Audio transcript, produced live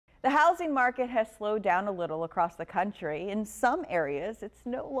The housing market has slowed down a little across the country. In some areas, it's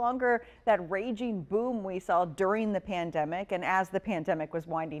no longer that raging boom we saw during the pandemic and as the pandemic was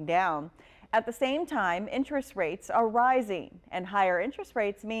winding down. At the same time, interest rates are rising, and higher interest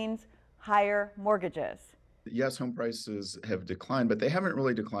rates means higher mortgages. Yes, home prices have declined, but they haven't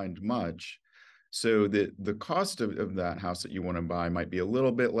really declined much. So the cost of that house that you want to buy might be a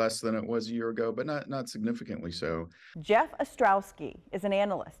little bit less than it was a year ago, but not significantly so. Jeff Ostrowski is an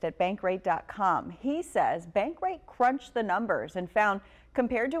analyst at Bankrate.com. He says Bankrate crunched the numbers and found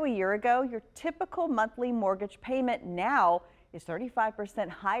compared to a year ago, your typical monthly mortgage payment now is 35%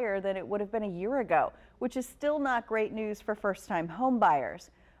 higher than it would have been a year ago, which is still not great news for first-time home buyers.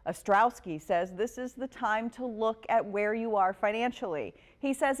 Ostrowski says this is the time to look at where you are financially.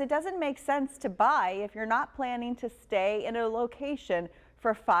 He says it doesn't make sense to buy if you're not planning to stay in a location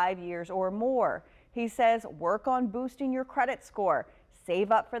for 5 years or more. He says work on boosting your credit score,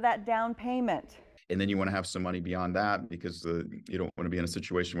 save up for that down payment. And then you want to have some money beyond that because you don't want to be in a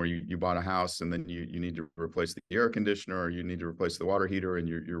situation where you bought a house and then you need to replace the air conditioner or you need to replace the water heater and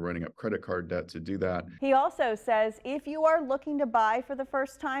you're running up credit card debt to do that. He also says if you are looking to buy for the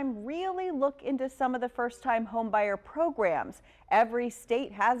first time, really look into some of the first-time homebuyer programs. Every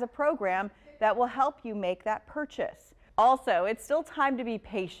state has a program that will help you make that purchase. Also, it's still time to be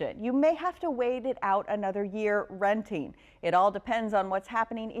patient. You may have to wait it out another year renting. It all depends on what's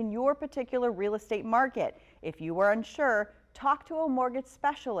happening in your particular real estate market. If you are unsure, talk to a mortgage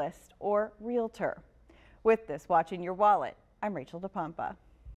specialist or realtor. With this, Watching Your Wallet, I'm Rachel DePompa.